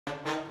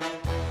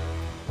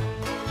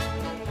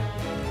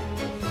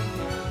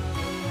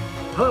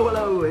Hello,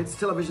 hello, it's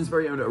television's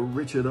very own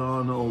Richard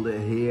Arnold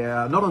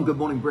here. Not on Good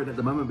Morning Britain at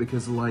the moment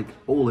because, like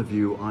all of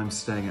you, I'm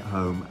staying at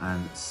home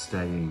and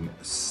staying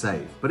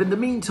safe. But in the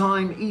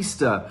meantime,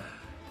 Easter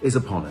is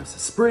upon us.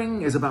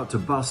 Spring is about to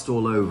bust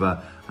all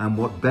over, and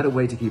what better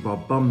way to keep our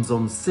bums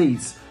on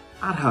seats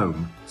at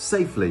home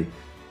safely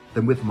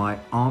than with my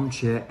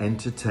Armchair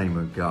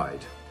Entertainment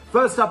Guide.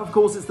 First up, of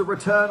course, it's the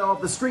return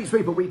of the street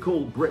sweeper we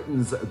call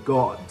Britain's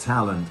Got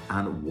Talent.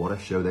 And what a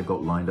show they've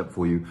got lined up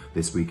for you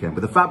this weekend,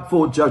 with the Fab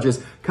Four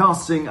judges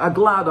casting a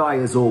glad eye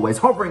as always,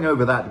 hovering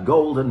over that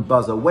golden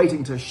buzzer,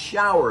 waiting to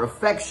shower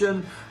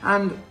affection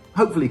and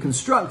hopefully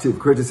constructive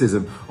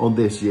criticism on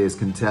this year's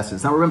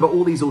contestants. Now remember,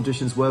 all these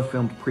auditions were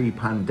filmed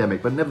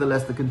pre-pandemic, but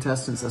nevertheless the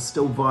contestants are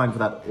still vying for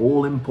that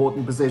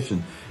all-important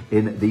position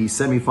in the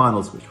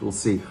semi-finals, which we'll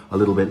see a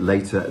little bit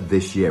later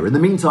this year. In the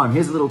meantime,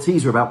 here's a little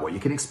teaser about what you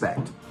can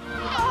expect.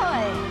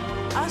 Hi!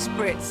 Us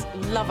Brits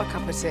love a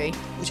cup of tea.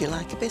 Would you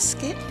like a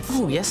biscuit?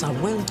 Oh, yes, I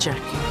will,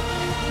 Jackie.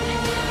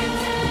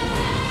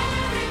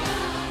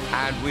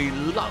 And we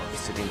love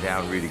sitting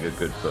down reading a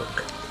good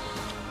book.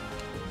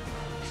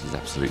 This is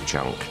absolute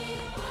junk.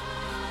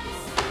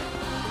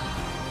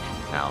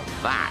 Now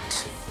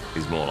that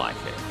is more like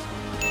it.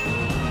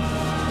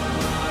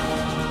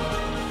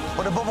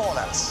 But above all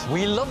else,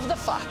 we love the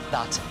fact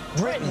that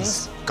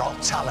Britain's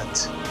got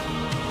talent.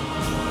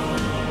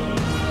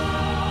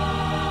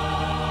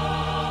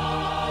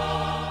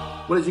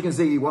 Well, as you can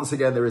see, once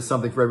again, there is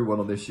something for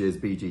everyone on this year's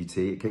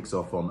BGT. It kicks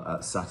off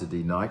on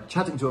Saturday night.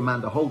 Chatting to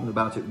Amanda Holden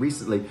about it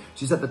recently,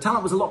 she said the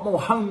talent was a lot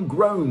more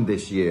homegrown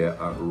this year,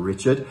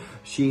 Richard.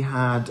 She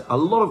had a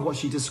lot of what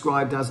she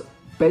described as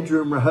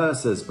bedroom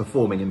rehearsers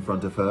performing in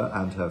front of her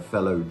and her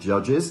fellow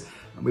judges.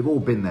 And we've all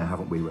been there,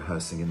 haven't we,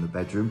 rehearsing in the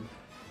bedroom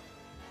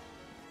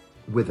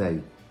with a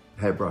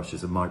hairbrush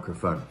as a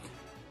microphone.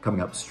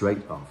 Coming up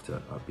straight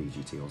after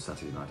BGT on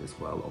Saturday night as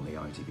well on the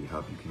ITV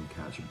Hub, you can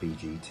catch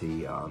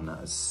BGT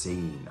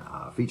Unseen,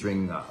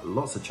 featuring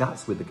lots of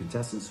chats with the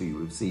contestants who you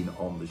have seen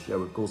on the show,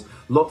 of course,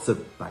 lots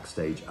of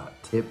backstage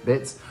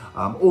tidbits,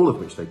 all of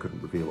which they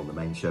couldn't reveal on the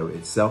main show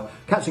itself,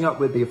 catching up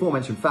with the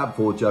aforementioned Fab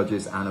Four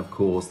judges and, of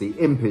course, the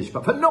impish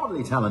but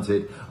phenomenally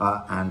talented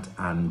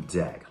and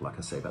Deck. Like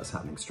I say, that's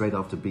happening straight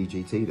after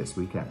BGT this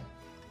weekend.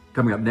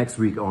 Coming up next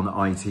week on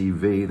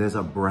ITV, there's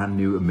a brand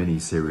new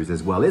mini-series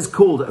as well. It's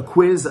called A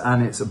Quiz,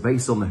 and it's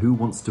based on the Who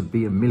Wants to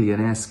Be a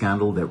Millionaire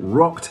scandal that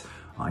rocked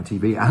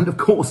ITV and, of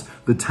course,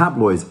 the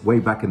tabloids way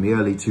back in the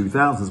early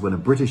 2000s when a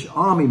British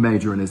Army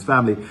major and his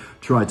family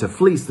tried to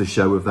fleece the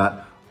show of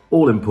that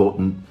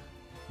all-important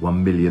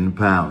 £1 million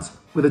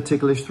with a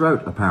ticklish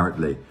throat,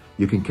 apparently.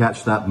 You can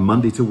catch that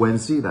Monday to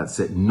Wednesday. That's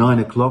at 9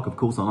 o'clock, of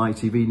course, on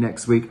ITV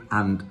next week,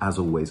 and as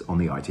always on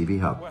the ITV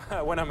Hub.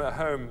 When I'm at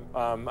home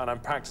and I'm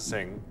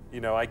practicing, you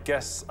know, I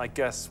guess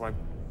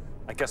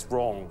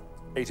wrong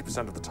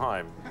 80% of the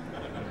time.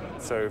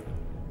 So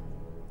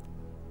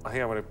I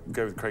think I'm going to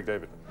go with Craig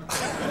David.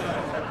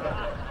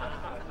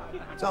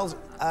 Charles,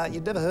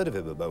 you'd never heard of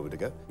him a moment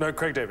ago. No,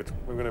 Craig David.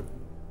 We're going to.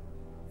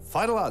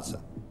 Final answer.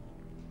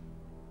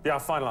 Yeah,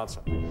 final answer.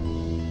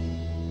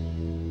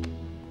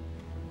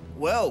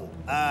 Well,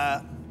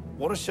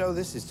 what a show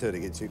this is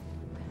turning into.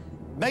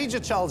 Major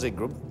Charles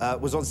Ingram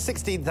was on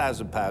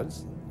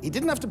 £16,000. He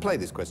didn't have to play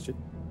this question.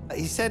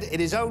 He said in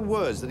his own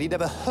words that he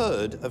never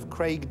heard of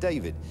Craig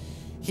David.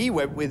 He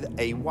went with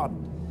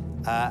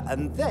A1.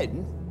 And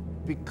then,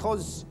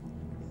 because...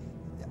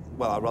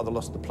 Well, I rather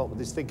lost the plot with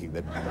his thinking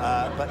then.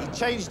 But he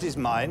changed his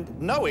mind,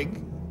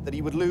 knowing that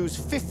he would lose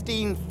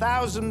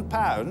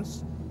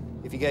 £15,000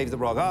 if he gave the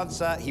wrong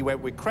answer. He went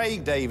with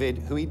Craig David,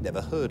 who he'd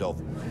never heard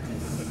of.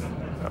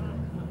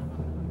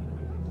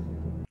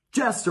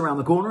 Just around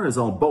the corner as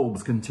our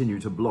bulbs continue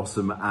to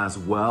blossom as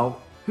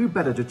well. Who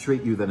better to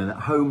treat you than at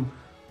home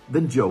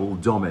than Joel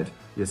Dommett?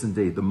 Yes,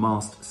 indeed, the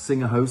masked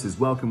singer host is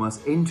welcoming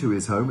us into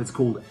his home. It's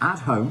called At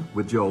Home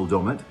with Joel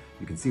Dommett.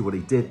 You can see what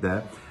he did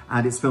there.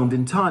 And it's filmed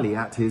entirely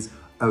at his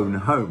own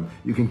home.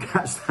 You can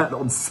catch that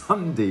on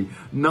Sunday,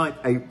 9th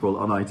April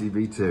on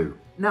ITV2.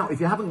 Now,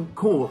 if you haven't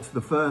caught the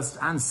first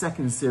and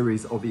second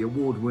series of the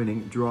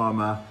award-winning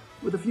drama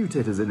with a few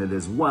titters in it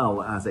as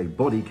well as a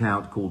body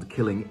count called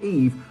Killing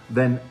Eve,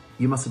 then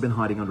you must have been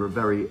hiding under a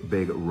very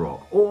big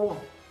rock. Or,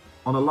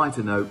 on a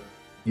lighter note,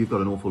 you've got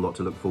an awful lot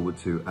to look forward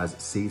to as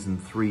Season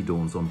 3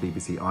 dawns on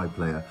BBC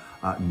iPlayer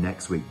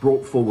next week.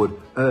 Brought forward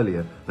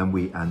earlier than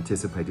we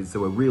anticipated,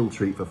 so a real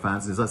treat for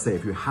fans. As I say,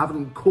 if you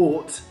haven't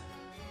caught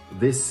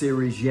this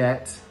series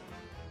yet,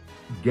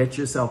 get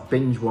yourself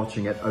binge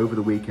watching it over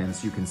the weekend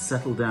so you can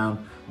settle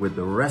down with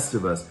the rest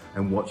of us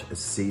and watch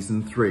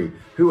Season 3.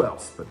 Who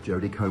else but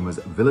Jodie Comer's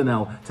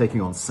Villanelle taking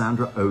on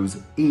Sandra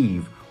Oh's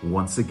Eve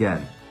once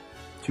again.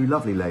 Two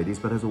lovely ladies,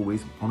 but as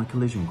always, on a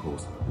collision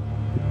course.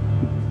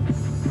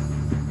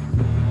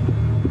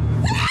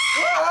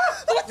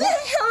 What the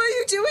hell are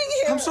you doing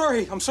here?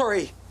 I'm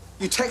sorry.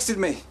 You texted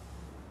me.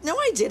 No,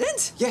 I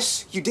didn't.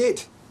 Yes, you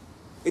did.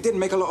 It didn't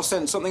make a lot of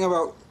sense. Something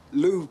about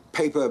loo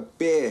paper,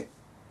 beer.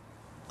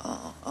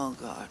 Oh,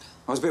 God.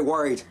 I was a bit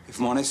worried, if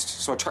I'm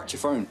honest, so I tracked your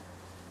phone.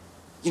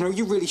 You know,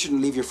 you really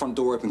shouldn't leave your front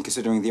door open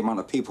considering the amount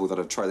of people that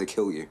have tried to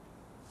kill you.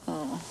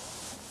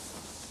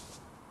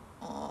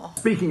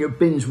 Speaking of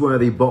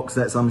binge-worthy box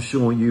sets, I'm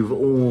sure you've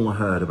all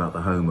heard about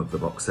the home of the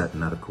box set,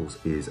 and that, of course,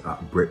 is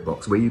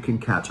BritBox, where you can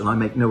catch, and I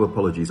make no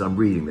apologies, I'm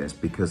reading this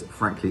because,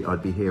 frankly,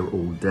 I'd be here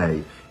all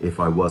day if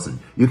I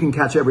wasn't. You can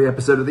catch every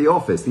episode of The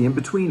Office, The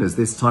In-Betweeners,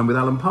 this time with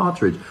Alan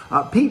Partridge,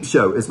 Peep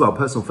Show as well,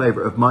 personal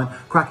favourite of mine,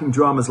 cracking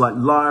dramas like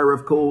Liar,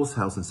 of course,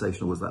 how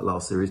sensational was that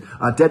last series,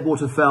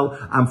 Deadwater Fell,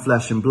 and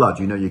Flesh and Blood.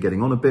 You know you're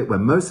getting on a bit, where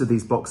most of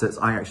these box sets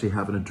I actually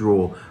have in a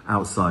drawer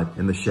outside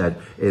in the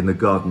shed in the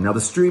garden. Now, the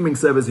streaming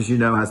service, as you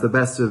know, has the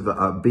best of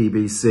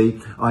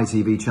BBC,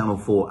 ITV, Channel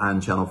 4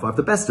 and Channel 5,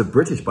 the best of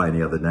British by any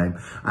other name,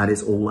 and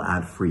it's all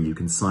ad-free. You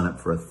can sign up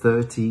for a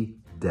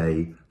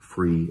 30-day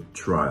free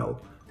trial.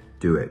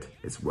 Do it.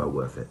 It's well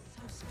worth it.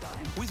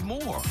 With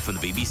more from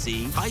the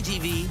BBC,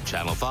 ITV,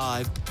 Channel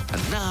 5,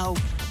 and now...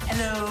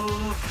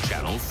 Hello.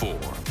 Channel 4.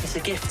 It's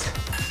a gift.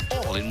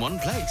 All in one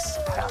place.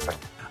 Perfect.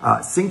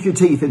 Sink your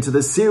teeth into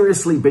the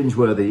seriously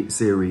binge-worthy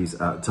series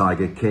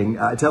Tiger King.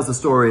 It tells the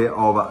story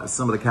of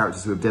some of the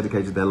characters who have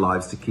dedicated their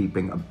lives to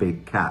keeping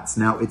big cats.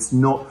 Now, it's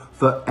not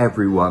for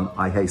everyone,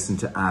 I hasten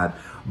to add,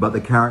 but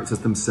the characters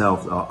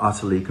themselves are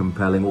utterly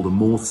compelling, all the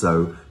more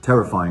so,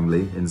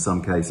 terrifyingly in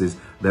some cases,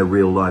 they're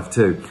real life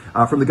too.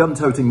 From the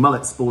gun-toting,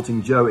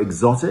 mullet-sporting Joe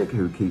Exotic,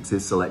 who keeps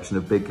his selection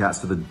of big cats,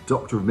 to the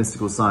Doctor of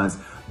Mystical Science,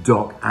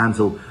 Doc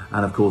Antle,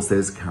 and of course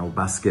there's Carol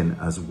Baskin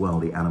as well,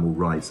 the animal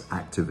rights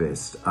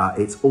activist.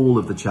 It's all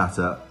of the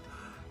chatter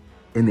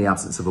in the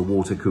absence of a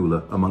water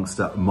cooler amongst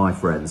my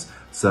friends.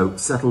 So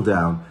settle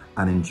down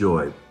and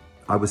enjoy.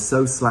 I was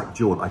so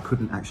slack-jawed I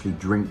couldn't actually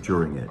drink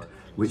during it,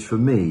 which for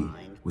me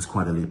was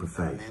quite a leap of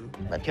faith.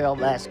 But Carol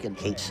Baskin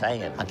keeps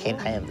saying, I can't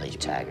have these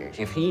tigers.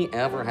 If he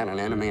ever had an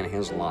enemy in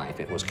his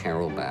life, it was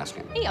Carol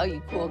Baskin. Hey, all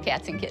you cool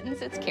cats and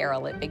kittens, it's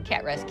Carol at Big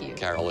Cat Rescue.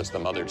 Carol is the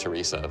Mother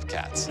Teresa of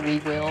cats. We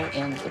will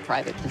end the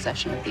private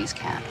possession of these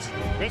cats.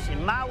 This is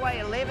my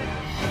way of living,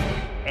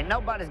 and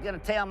nobody's gonna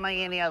tell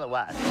me any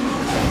otherwise.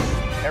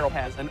 Carol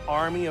has an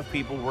army of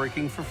people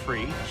working for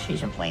free.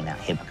 She's a plain-out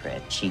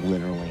hypocrite. She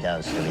literally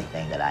does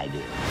everything that I do.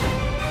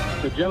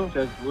 So Joe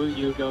says, will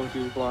you go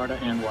to Florida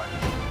and what?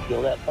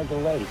 Kill that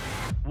fucking lady.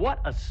 What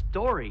a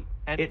story.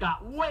 And it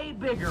got way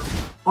bigger.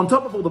 On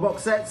top of all the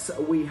box sets,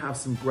 we have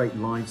some great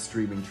live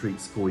streaming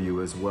treats for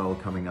you as well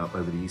coming up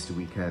over the Easter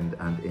weekend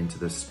and into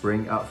the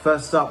spring.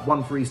 First up,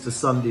 one for Easter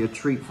Sunday, a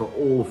treat for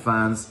all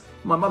fans,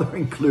 my mother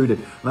included.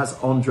 That's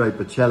Andre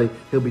Bocelli.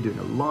 He'll be doing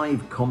a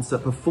live concert,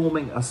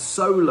 performing a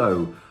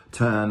solo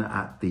turn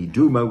at the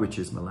Duomo, which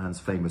is Milan's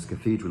famous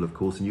cathedral, of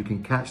course, and you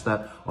can catch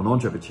that on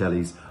Andre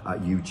Bocelli's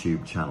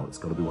YouTube channel. It's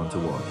got to be one to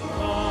watch.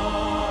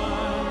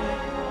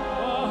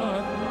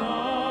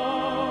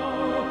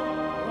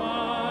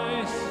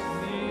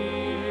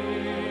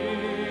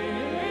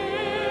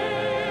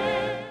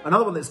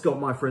 Another one that's got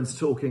my friends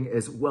talking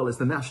as well is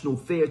the National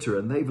Theatre,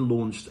 and they've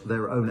launched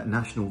their own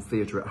National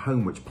Theatre at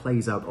Home, which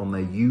plays out on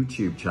their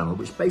YouTube channel,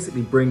 which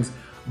basically brings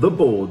the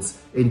boards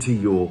into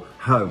your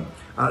home.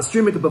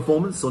 Streaming the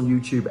performance on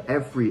YouTube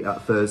every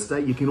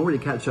Thursday. You can already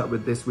catch up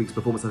with this week's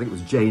performance. I think it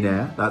was Jane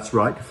Eyre, that's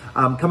right.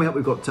 Coming up,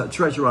 we've got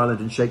Treasure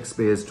Island and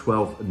Shakespeare's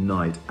Twelfth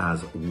Night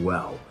as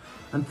well.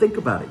 And think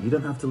about it, you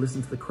don't have to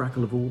listen to the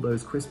crackle of all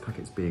those crisp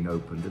packets being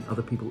opened and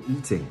other people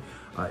eating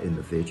in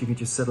the theatre. You can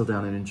just settle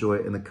down and enjoy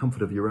it in the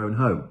comfort of your own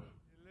home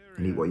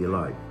and eat what you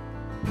like.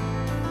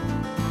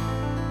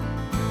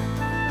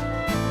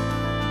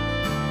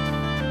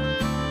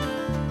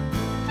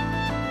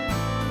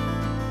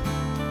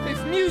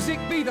 If music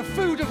be the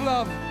food of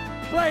love,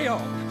 play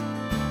on.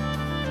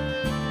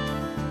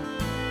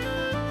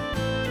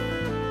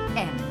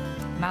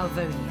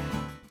 Malvonia.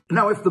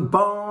 Now, if the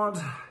bard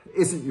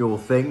isn't your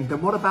thing,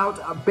 then what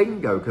about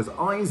bingo? Because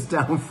eyes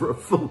down for a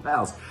full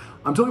house.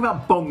 I'm talking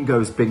about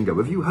Bongo's Bingo.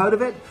 Have you heard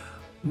of it?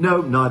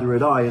 No, neither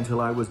had I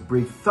until I was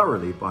briefed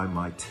thoroughly by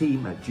my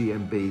team at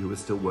GMB, who are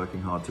still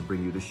working hard to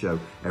bring you the show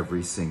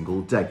every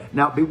single day.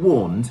 Now, be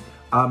warned,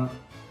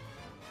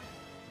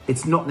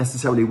 it's not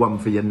necessarily one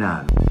for your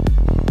nan.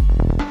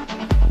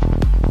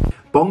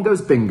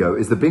 Bongo's Bingo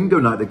is the bingo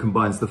night that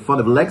combines the fun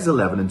of Legs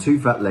 11 and Two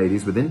Fat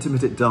Ladies with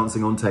intermittent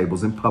dancing on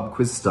tables and pub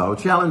quiz style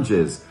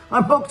challenges.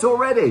 I'm hooked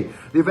already.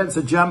 The events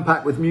are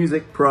jam-packed with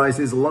music,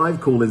 prizes, live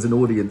call-ins and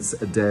audience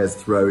dares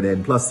thrown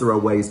in. Plus there are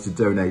ways to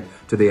donate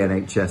to the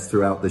NHS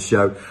throughout the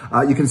show.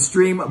 You can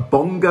stream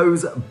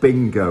Bongo's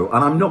Bingo,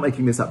 and I'm not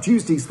making this up,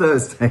 Tuesdays,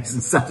 Thursdays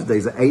and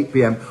Saturdays at 8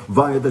 PM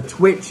via the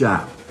Twitch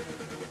app.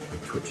 I'm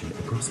twitching at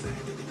the prospect.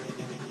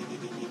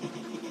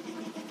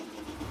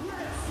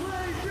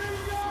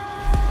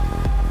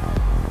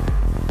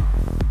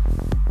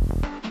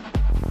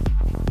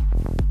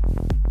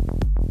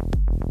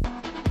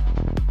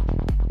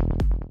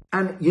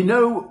 And you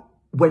know,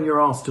 when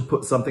you're asked to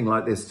put something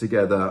like this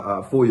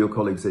together for your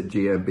colleagues at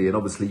GMB and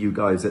obviously you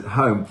guys at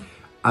home,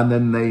 and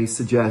then they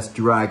suggest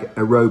drag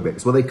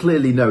aerobics. Well, they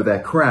clearly know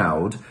their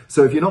crowd.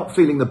 So if you're not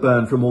feeling the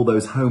burn from all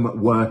those home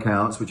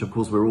workouts, which of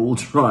course we're all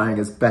trying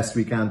as best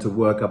we can to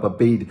work up a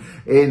bead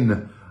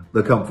in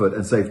the comfort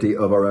and safety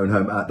of our own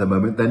home at the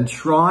moment, then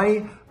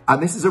try,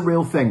 and this is a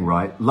real thing,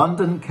 right?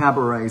 London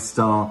cabaret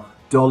star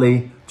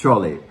Dolly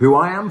Trolley, who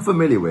I am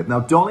familiar with. Now,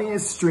 Dolly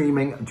is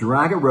streaming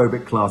drag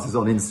aerobic classes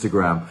on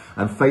Instagram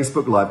and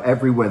Facebook Live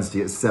every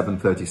Wednesday at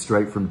 7:30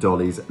 straight from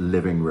Dolly's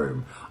living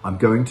room. I'm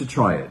going to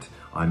try it.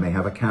 I may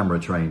have a camera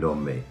trained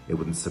on me. It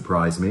wouldn't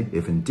surprise me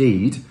if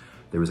indeed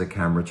there is a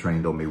camera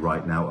trained on me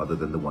right now other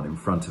than the one in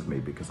front of me,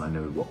 because I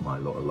know what my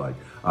lot are like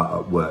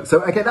at work.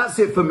 So, okay, that's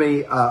it for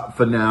me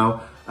for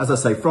now. As I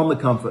say, from the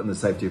comfort and the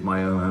safety of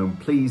my own home,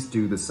 please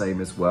do the same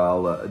as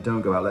well.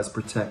 Don't go out. Let's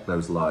protect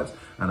those lives.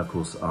 And, of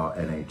course, our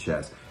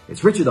NHS.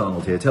 It's Richard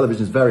Arnold here,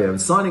 television's very own,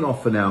 signing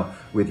off for now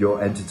with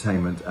your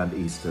entertainment and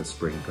Easter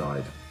spring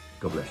guide.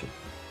 God bless you.